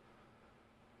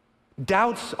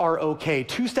 Doubts are okay.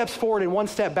 2 steps forward and 1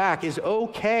 step back is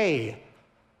okay.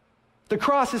 The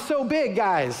cross is so big,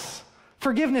 guys.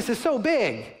 Forgiveness is so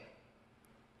big.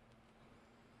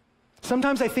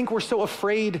 Sometimes I think we're so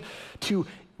afraid to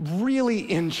really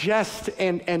ingest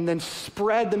and then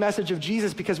spread the message of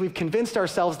Jesus because we've convinced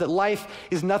ourselves that life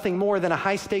is nothing more than a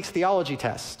high-stakes theology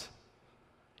test.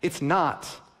 It's not.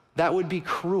 That would be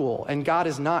cruel, and God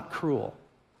is not cruel.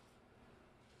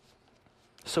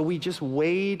 So we just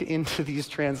wade into these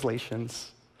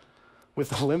translations with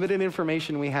the limited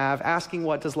information we have, asking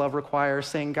what does love require,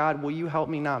 saying, God, will you help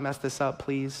me not mess this up,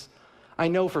 please? I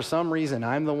know for some reason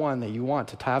I'm the one that you want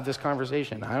to have this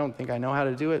conversation. I don't think I know how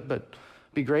to do it, but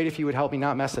it'd be great if you would help me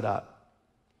not mess it up.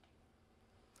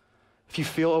 If you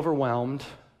feel overwhelmed,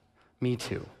 me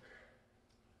too.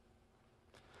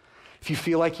 If you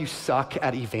feel like you suck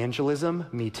at evangelism,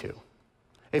 me too.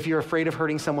 If you're afraid of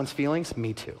hurting someone's feelings,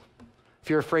 me too. If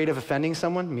you're afraid of offending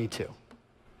someone, me too.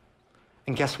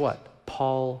 And guess what?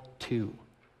 Paul too.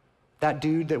 That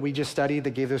dude that we just studied that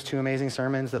gave those 2 amazing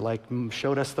sermons that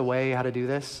showed us the way how to do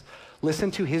this,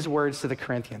 listen to his words to the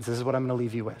Corinthians. This is what I'm going to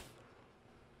leave you with.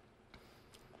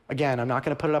 Again, I'm not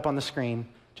going to put it up on the screen.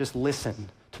 Just listen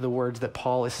to the words that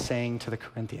Paul is saying to the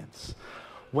Corinthians.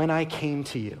 When I came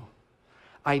to you,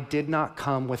 I did not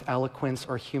come with eloquence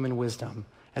or human wisdom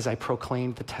as I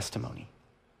proclaimed the testimony.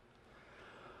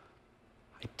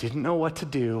 I didn't know what to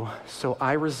do, so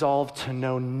I resolved to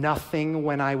know nothing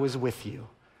when I was with you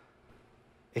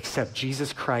except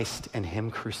Jesus Christ and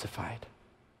him crucified.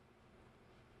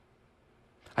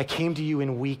 I came to you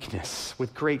in weakness,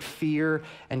 with great fear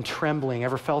and trembling.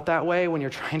 Ever felt that way when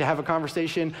you're trying to have a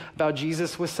conversation about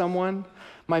Jesus with someone?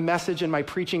 My message and my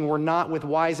preaching were not with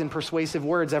wise and persuasive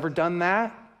words. Ever done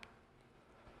that?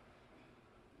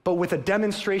 But with a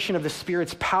demonstration of the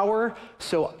Spirit's power,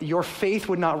 so your faith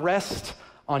would not rest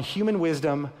on human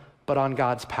wisdom, but on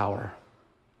God's power.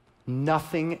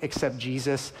 Nothing except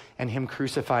Jesus and him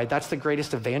crucified. That's the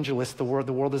greatest evangelist the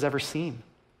world has ever seen.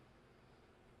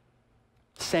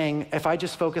 Saying, if I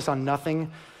just focus on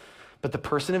nothing But the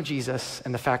person of Jesus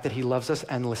and the fact that he loves us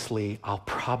endlessly, I'll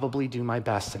probably do my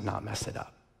best and not mess it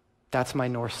up. That's my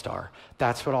North Star.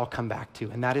 That's what I'll come back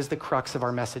to. And that is the crux of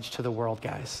our message to the world,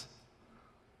 guys.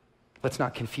 Let's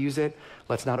not confuse it.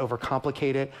 Let's not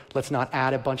overcomplicate it. Let's not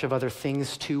add a bunch of other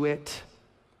things to it.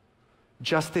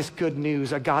 Just this good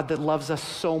news, a God that loves us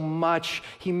so much.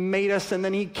 He made us and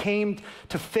then he came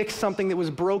to fix something that was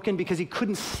broken because he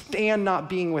couldn't stand not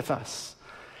being with us.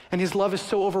 And his love is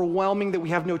so overwhelming that we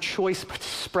have no choice but to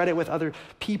spread it with other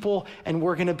people, and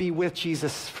we're gonna be with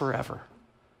Jesus forever.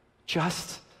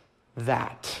 Just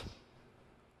that.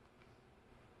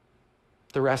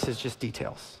 The rest is just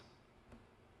details.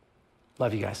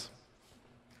 Love you guys.